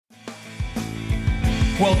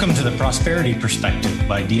Welcome to the Prosperity Perspective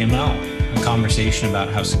by DML, a conversation about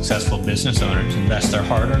how successful business owners invest their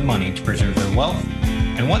hard-earned money to preserve their wealth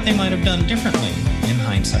and what they might have done differently in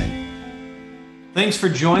hindsight. Thanks for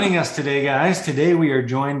joining us today, guys. Today we are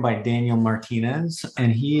joined by Daniel Martinez,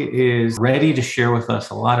 and he is ready to share with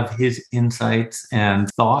us a lot of his insights and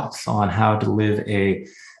thoughts on how to live a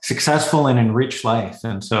successful and enriched life.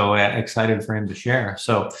 And so excited for him to share.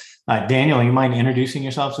 So Daniel, you mind introducing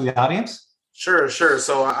yourself to the audience? Sure.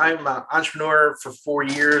 So I'm an entrepreneur for 4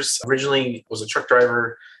 years. Originally was a truck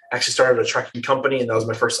driver. Actually started a trucking company, and that was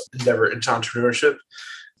my first endeavor into entrepreneurship.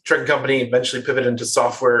 Trucking company eventually pivoted into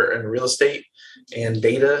software and real estate and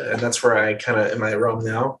data, and that's where I kind of in my realm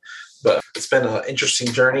now. But it's been an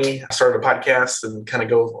interesting journey. I started a podcast and kind of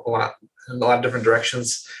go in a lot of different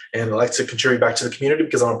directions, and I like to contribute back to the community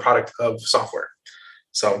because I'm a product of software.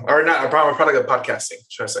 So, or not, I'm a product of podcasting,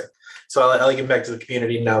 should I say. So I like giving back to the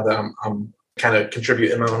community now that I'm kind of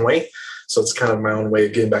contribute in my own way. So it's kind of my own way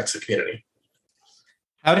of giving back to the community.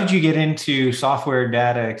 How did you get into software,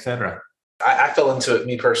 data, et cetera? I fell into it,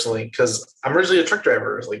 me personally, because I'm originally a truck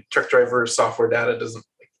driver. Like truck driver, software, data doesn't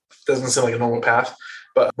seem like a normal path.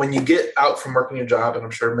 But when you get out from working your job, and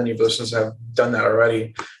I'm sure many of the listeners have done that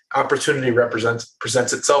already, opportunity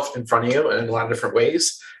presents itself in front of you in a lot of different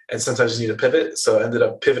ways. And sometimes you need to pivot. So I ended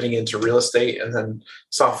up pivoting into real estate, and then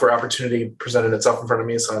software opportunity presented itself in front of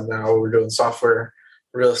me. So now we're doing software,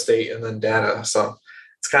 real estate, and then data. So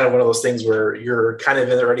it's kind of one of those things where you're kind of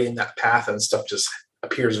already in that path and stuff just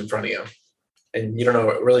appears in front of you. And you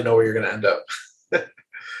don't really know where you're going to end up.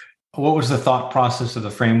 What was the thought process of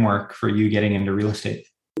the framework for you getting into real estate?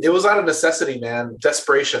 It was out of necessity, man.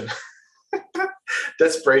 Desperation.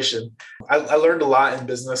 Desperation. I learned a lot in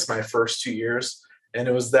business my first 2 years. And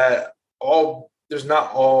it was that there's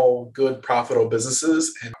not all good, profitable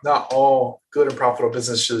businesses, and not all good and profitable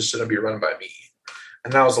businesses shouldn't be run by me.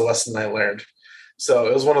 And that was a lesson I learned. So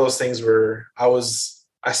it was one of those things where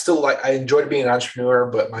I enjoyed being an entrepreneur,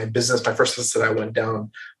 but my first business that I went down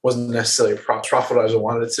wasn't necessarily profitable as I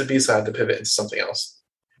wanted it to be. So I had to pivot into something else.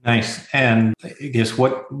 Nice. And I guess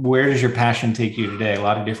where does your passion take you today? A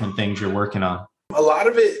lot of different things you're working on. A lot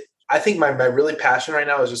of it, I think my really passion right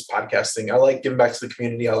now is just podcasting. I like giving back to the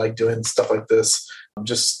community. I like doing stuff like this.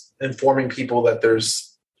 Just informing people that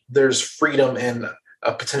there's freedom and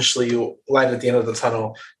potentially light at the end of the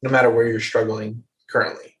tunnel, no matter where you're struggling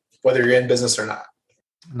currently, whether you're in business or not.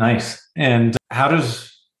 Nice. And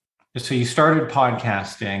so you started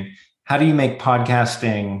podcasting. How do you make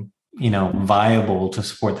podcasting, viable to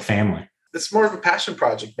support the family? It's more of a passion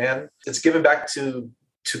project, man. It's giving back to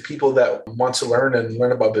people that want to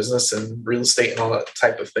learn about business and real estate and all that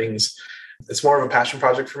type of things. It's more of a passion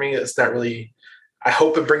project for me. It's not really, I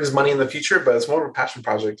hope it brings money in the future, but it's more of a passion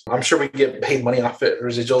project. I'm sure we get paid money off it,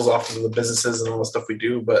 residuals off of the businesses and all the stuff we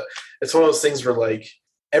do. But it's one of those things where like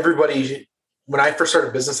everybody, when I first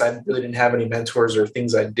started business, I really didn't have any mentors or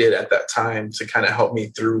things I did at that time to kind of help me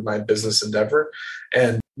through my business endeavor.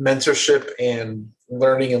 And mentorship and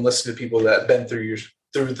learning and listening to people that have been through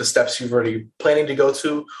the steps you've already planning to go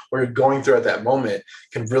to or you're going through at that moment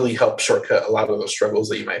can really help shortcut a lot of those struggles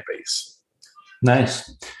that you might face.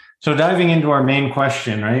 Nice. So diving into our main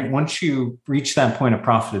question, right? Once you reach that point of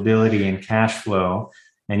profitability and cash flow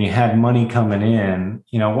and you had money coming in,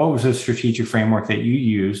 what was the strategic framework that you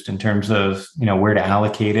used in terms of, where to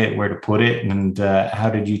allocate it, where to put it, and how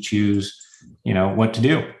did you choose, what to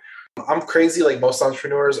do? I'm crazy like most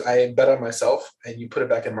entrepreneurs. I bet on myself and you put it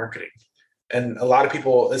back in marketing. And a lot of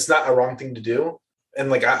people, it's not a wrong thing to do. And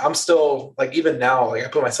like, I'm still like, even now, like I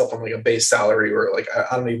put myself on like a base salary where like,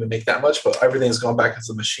 I don't even make that much, but everything's going back into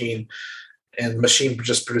the machine and the machine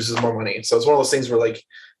just produces more money. So it's one of those things where like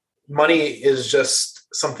money is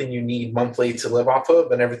just something you need monthly to live off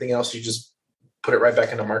of, and everything else, you just put it right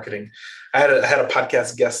back into marketing. I had a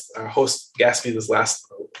podcast host ask me this last,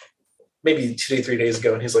 maybe 3 days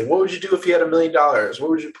ago. And he's like, what would you do if you had $1 million? Where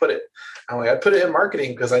would you put it? I'm like, I'd put it in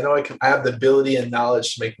marketing because I know I have the ability and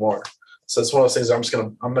knowledge to make more. So it's one of those things I'm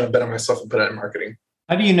going to bet on myself and put it in marketing.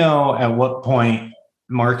 How do you know at what point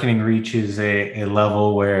marketing reaches a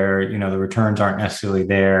level where, the returns aren't necessarily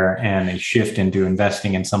there and a shift into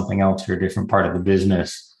investing in something else or a different part of the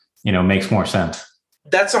business, makes more sense?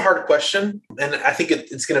 That's a hard question. And I think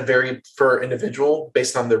it's going to vary per individual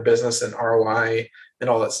based on their business and ROI and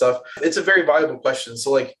all that stuff. It's a very valuable question.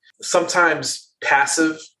 So like sometimes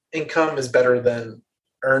passive income is better than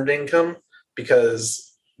earned income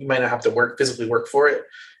because you might not have to physically work for it.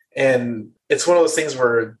 And it's one of those things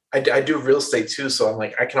where I do real estate too. So I'm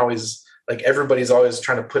like, I can always, like everybody's always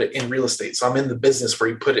trying to put it in real estate. So I'm in the business where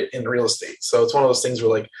you put it in real estate. So it's one of those things where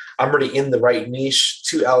like, I'm already in the right niche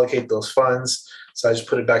to allocate those funds. So I just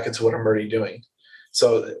put it back into what I'm already doing.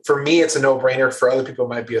 So for me, it's a no-brainer. For other people, it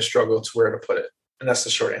might be a struggle to where to put it. And that's the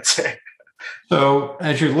short answer. So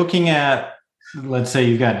as you're looking at, let's say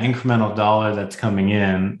you've got an incremental dollar that's coming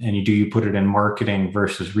in and you put it in marketing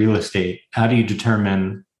versus real estate. How do you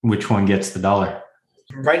determine which one gets the dollar?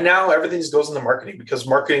 Right now, everything just goes into marketing because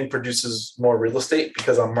marketing produces more real estate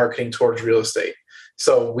because I'm marketing towards real estate.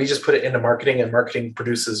 So we just put it into marketing and marketing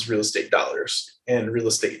produces real estate dollars and real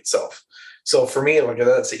estate itself. So for me, like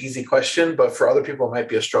that's an easy question, but for other people, it might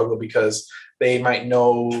be a struggle because they might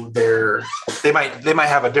know they might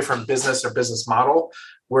have a different business or business model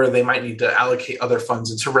where they might need to allocate other funds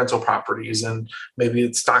into rental properties and maybe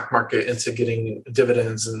the stock market into getting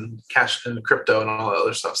dividends and cash and crypto and all that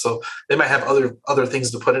other stuff. So they might have other things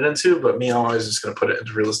to put it into, but me, I'm always just going to put it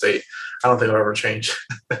into real estate. I don't think it'll ever change.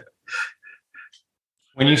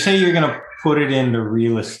 When you say you're going to put it into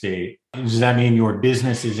real estate, does that mean your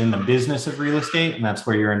business is in the business of real estate and that's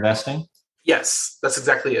where you're investing? Yes, that's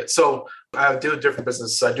exactly it. So I do a different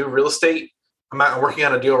business. So I do real estate. I'm working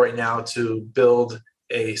on a deal right now to build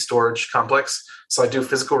a storage complex. So I do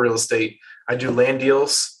physical real estate. I do land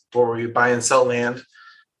deals where we buy and sell land.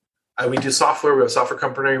 We do software. We have a software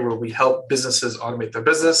company where we help businesses automate their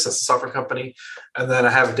business. That's a software company. And then I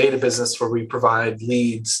have a data business where we provide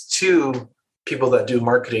leads to people that do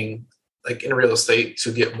marketing, like in real estate,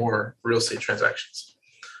 to get more real estate transactions.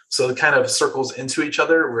 So it kind of circles into each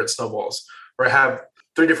other where it snowballs. Where I have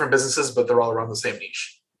 3 different businesses, but they're all around the same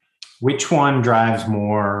niche. Which one drives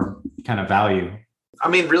more kind of value? I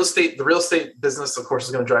mean, the real estate business, of course,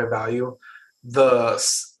 is going to drive value. The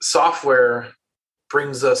software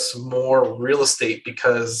brings us more real estate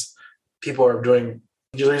because people are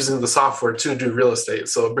using the software to do real estate.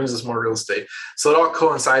 So it brings us more real estate. So it all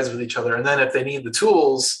coincides with each other. And then if they need the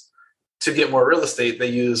tools to get more real estate, they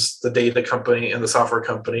use the data company and the software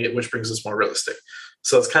company, which brings us more real estate.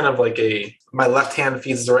 So it's kind of like my left hand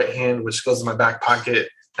feeds the right hand, which goes in my back pocket,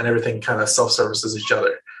 and everything kind of self-services each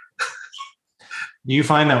other. Do you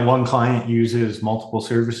find that one client uses multiple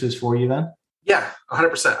services for you then? Yeah,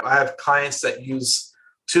 100%. I have clients that use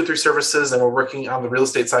 2 or 3 services, and we're working on the real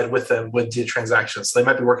estate side with them with the transactions. So they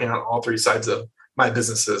might be working on all 3 sides of my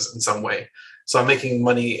businesses in some way. So I'm making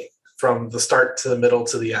money from the start to the middle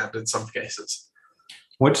to the end in some cases.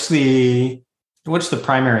 What's the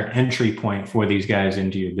primary entry point for these guys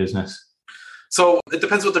into your business? So it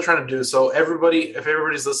depends what they're trying to do. So if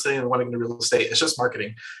everybody's listening and wanting to do real estate, it's just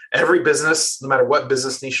marketing. Every business, no matter what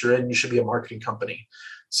business niche you're in, you should be a marketing company.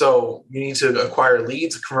 So you need to acquire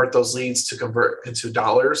leads, convert those leads to convert into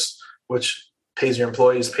dollars, which pays your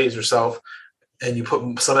employees, pays yourself. And you put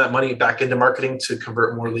some of that money back into marketing to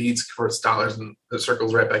convert more leads, converts dollars, and it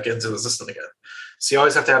circles right back into the system again. So you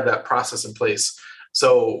always have to have that process in place.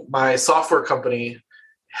 So my software company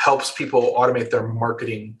helps people automate their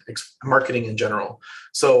marketing in general.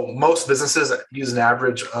 So most businesses use an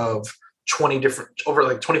average of 25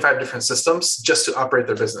 different systems just to operate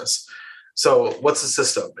their business. So what's the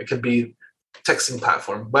system? It could be texting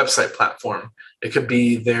platform, website platform. It could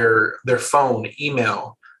be their phone,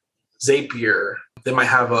 email, Zapier. They might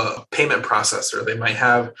have a payment processor. They might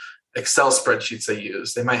have Excel spreadsheets they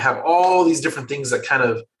use. They might have all these different things that kind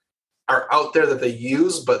of are out there that they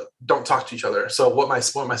use but don't talk to each other. So what my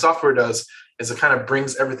software does is it kind of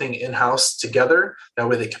brings everything in-house together. That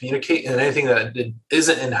way they communicate, and anything that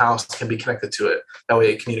isn't in-house can be connected to it. That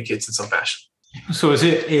way it communicates in some fashion. So is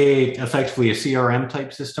it effectively a CRM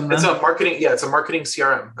type system then? It's a marketing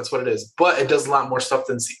CRM. That's what it is. But it does a lot more stuff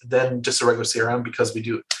than just a regular CRM because we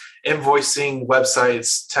do invoicing,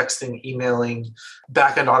 websites, texting, emailing,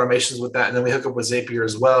 back-end automations with that. And then we hook up with Zapier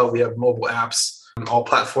as well. We have mobile apps on all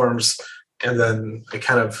platforms, and then it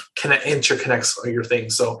kind of interconnects your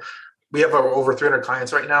things. So we have over 300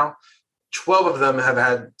 clients right now. 12 of them have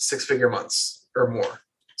had 6-figure months or more.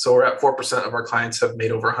 So we're at 4% of our clients have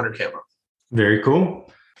made over 100K a month. Very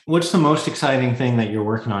cool. What's the most exciting thing that you're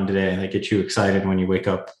working on today that gets you excited when you wake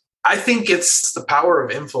up? I think it's the power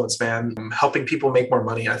of influence, man. Helping people make more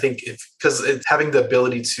money. I think because it's having the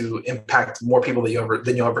ability to impact more people than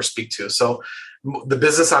you'll ever speak to. So the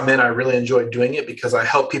business I'm in, I really enjoy doing it because I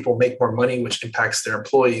help people make more money, which impacts their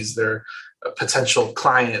employees, their potential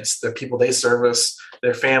clients, the people they service,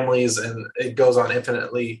 their families, and it goes on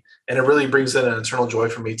infinitely. And it really brings in an internal joy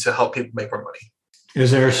for me to help people make more money.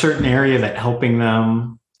 Is there a certain area that helping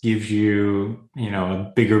them gives you,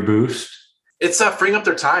 a bigger boost? It's freeing up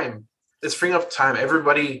their time. It's freeing up time.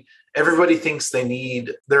 Everybody thinks they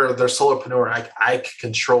need their solopreneur. I can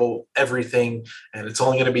control everything, and it's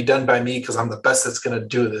only going to be done by me because I'm the best that's going to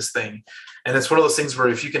do this thing. And it's one of those things where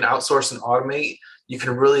if you can outsource and automate, you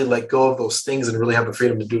can really let go of those things and really have the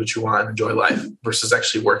freedom to do what you want and enjoy life versus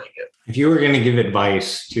actually working it. If you were going to give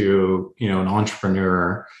advice to, an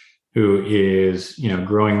entrepreneur who is,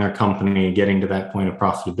 growing their company, getting to that point of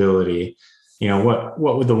profitability, what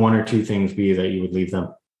would the one or two things be that you would leave them?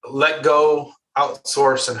 Let go,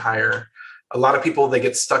 outsource, and hire. A lot of people, they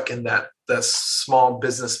get stuck in that small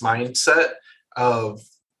business mindset of,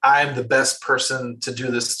 I'm the best person to do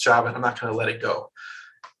this job and I'm not going to let it go.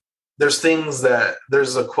 There's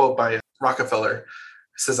a quote by Rockefeller. It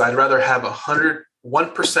says, I'd rather have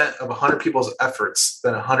 1% of 100 people's efforts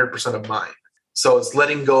than 100% of mine. So it's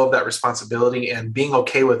letting go of that responsibility and being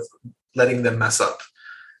okay with letting them mess up.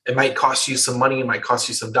 It might cost you some money. It might cost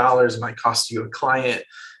you some dollars. It might cost you a client.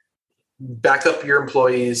 Back up your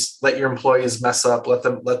employees. Let your employees mess up. Let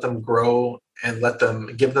them grow and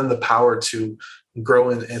give them the power to grow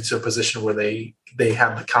into a position where they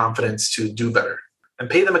have the confidence to do better, and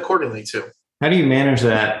pay them accordingly too. How do you manage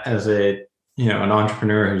that as an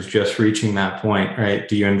entrepreneur who's just reaching that point, right?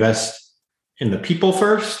 Do you invest in the people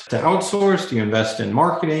first to outsource? Do you invest in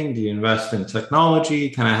marketing? Do you invest in technology?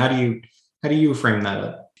 Kind of how do you frame that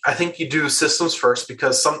up? I think you do systems first,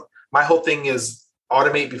 because my whole thing is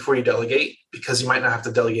automate before you delegate, because you might not have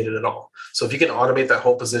to delegate it at all. So if you can automate that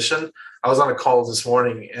whole position. I was on a call this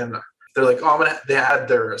morning and they're like, they had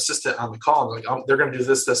their assistant on the call. And they're going to do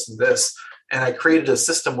this, this, and this. And I created a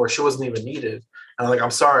system where she wasn't even needed. And I'm like,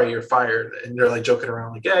 I'm sorry, you're fired. And they're like joking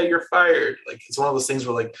around, like, yeah, you're fired. Like, it's one of those things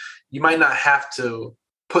where like, you might not have to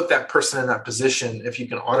put that person in that position if you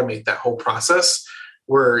can automate that whole process,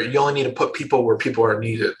 where you only need to put people where people are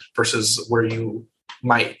needed versus where you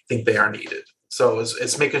might think they are needed. So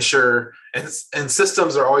it's making sure, and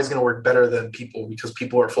systems are always going to work better than people, because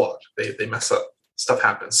people are flawed. They mess up. Stuff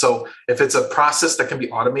happens. So if it's a process that can be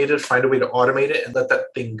automated, find a way to automate it and let that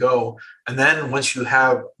thing go. And then once you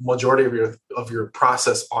have majority of your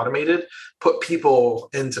process automated, put people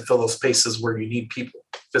in to fill those spaces where you need people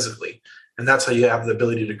physically. And that's how you have the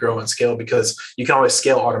ability to grow and scale, because you can always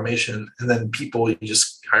scale automation, and then people, you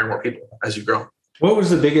just hire more people as you grow. What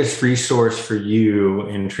was the biggest resource for you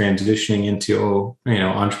in transitioning into,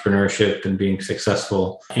 entrepreneurship and being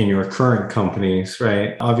successful in your current companies,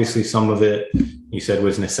 right? Obviously, some of it you said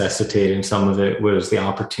was necessitated, and some of it was the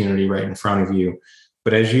opportunity right in front of you.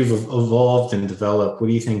 But as you've evolved and developed, what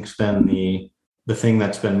do you think's been the thing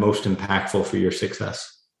that's been most impactful for your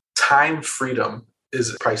success? Time freedom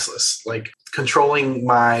is priceless. Like controlling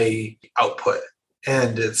my output,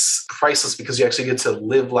 and it's priceless because you actually get to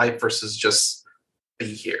live life versus just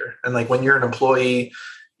be here. And like when you're an employee,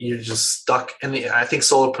 you're just stuck. And I think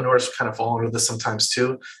solopreneurs kind of fall into this sometimes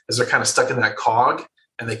too, is they're kind of stuck in that cog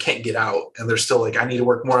and they can't get out. And they're still like, I need to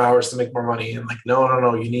work more hours to make more money. And like,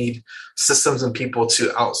 no, you need systems and people to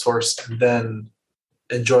outsource and then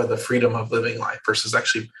enjoy the freedom of living life versus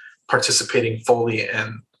actually participating fully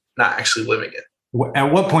and not actually living it.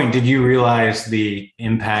 At what point did you realize the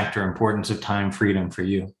impact or importance of time freedom for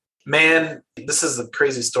you? Man, this is a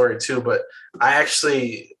crazy story too, but I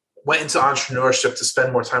actually went into entrepreneurship to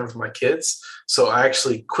spend more time with my kids. So I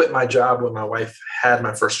actually quit my job when my wife had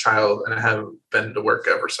my first child, and I haven't been to work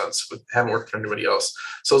ever since. Haven't worked for anybody else.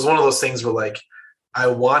 So it was one of those things where like, I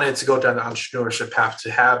wanted to go down the entrepreneurship path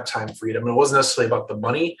to have time freedom. And it wasn't necessarily about the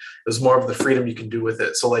money. It was more of the freedom you can do with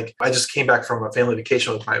it. So like, I just came back from a family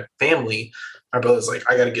vacation with my family. My brother's like,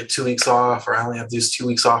 I got to get 2 weeks off, or I only have these 2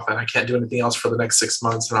 weeks off and I can't do anything else for the next 6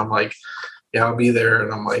 months. And I'm like, yeah, I'll be there.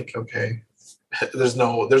 And I'm like, okay, there's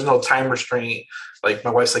no time restraint. Like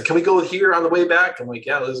my wife's like, can we go here on the way back? I'm like,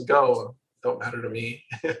 yeah, let's go. Don't matter to me.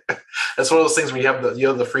 That's one of those things where you have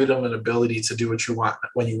the freedom and ability to do what you want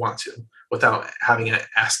when you want to, without having to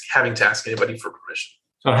ask anybody for permission.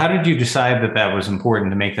 So how did you decide that was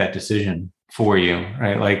important to make that decision for you?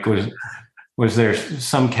 Right? Like was there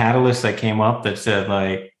some catalyst that came up that said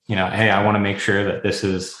like, hey, I want to make sure that this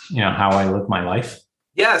is, how I live my life?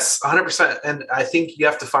 Yes, 100%. And I think you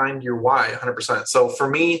have to find your why 100%. So for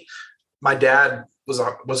me, my dad was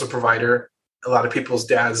a provider. A lot of people's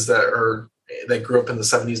dads that grew up in the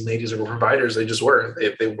 70s and 80s were providers. They just were.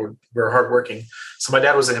 They were hardworking. So my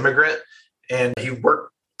dad was an immigrant, and he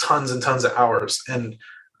worked tons and tons of hours. And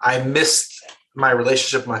I missed my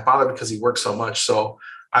relationship with my father because he worked so much. So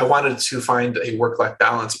I wanted to find a work-life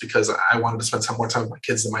balance because I wanted to spend some more time with my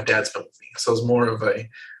kids than my dad spent with me. So it was more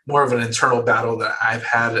of an internal battle that I've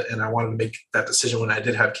had, and I wanted to make that decision when I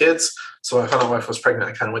did have kids. So when I found out my wife was pregnant,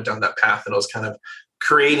 I kind of went down that path, and it was kind of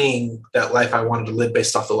creating that life I wanted to live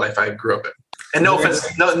based off the life I grew up in. And no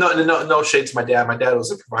offense, no shade to my dad. My dad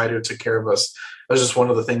was a provider, took care of us. It was just one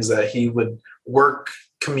of the things that he would work,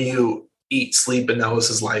 commute, eat, sleep, and that was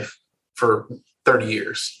his life for 30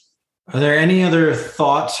 years. Are there any other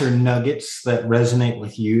thoughts or nuggets that resonate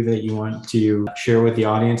with you that you want to share with the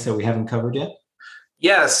audience that we haven't covered yet?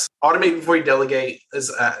 Yes, automate before you delegate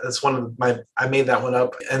that's one of my. I made that one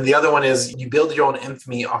up, and the other one is you build your own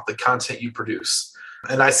infamy off the content you produce.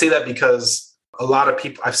 And I say that because a lot of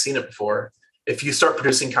people, I've seen it before. If you start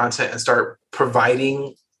producing content and start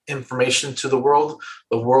providing information to the world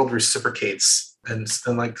reciprocates and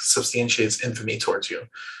like substantiates infamy towards you.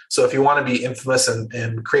 So if you want to be infamous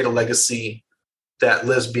and create a legacy that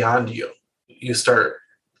lives beyond you, you start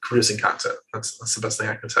producing content. That's the best thing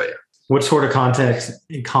I can tell you. What sort of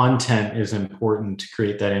content is important to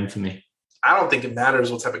create that infamy? I don't think it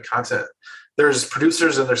matters what type of content. There's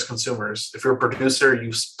producers and there's consumers. If you're a producer,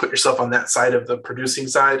 you put yourself on that side of the producing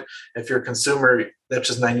side. If you're a consumer, that's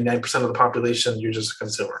just 99% of the population, you're just a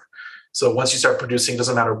consumer. So once you start producing, it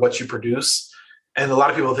doesn't matter what you produce. And a lot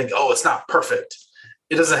of people think, oh, it's not perfect.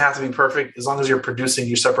 It doesn't have to be perfect. As long as you're producing,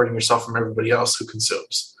 you're separating yourself from everybody else who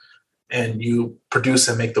consumes. And you produce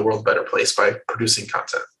and make the world a better place by producing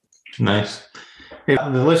content. Nice. If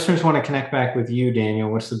the listeners want to connect back with you,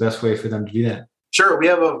 Daniel, what's the best way for them to do that? Sure. We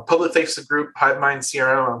have a public Facebook group, HiveMind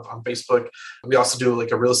CRM on Facebook. We also do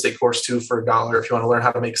like a real estate course too for $1. If you want to learn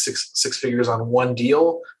how to make six figures on one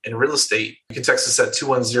deal in real estate, you can text us at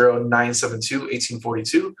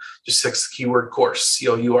 210-972-1842. Just text the keyword course,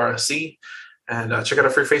 COURSE, and check out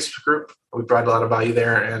our free Facebook group. We provide a lot of value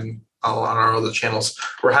there and on our other channels.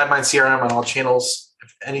 We're HiveMind CRM on all channels.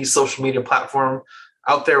 If any social media platform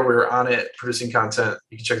out there, we're on it producing content.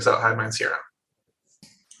 You can check us out, HiveMind CRM.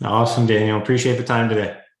 Awesome, Daniel. Appreciate the time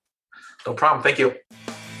today. No problem. Thank you.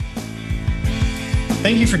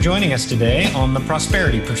 Thank you for joining us today on The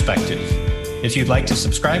Prosperity Perspective. If you'd like to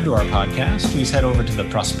subscribe to our podcast, please head over to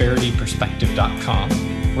theprosperityperspective.com,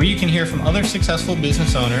 where you can hear from other successful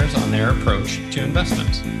business owners on their approach to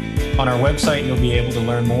investments. On our website, you'll be able to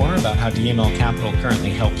learn more about how DML Capital currently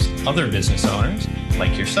helps other business owners,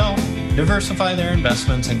 like yourself, diversify their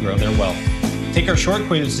investments and grow their wealth. Take our short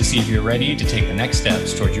quiz to see if you're ready to take the next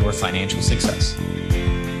steps towards your financial success.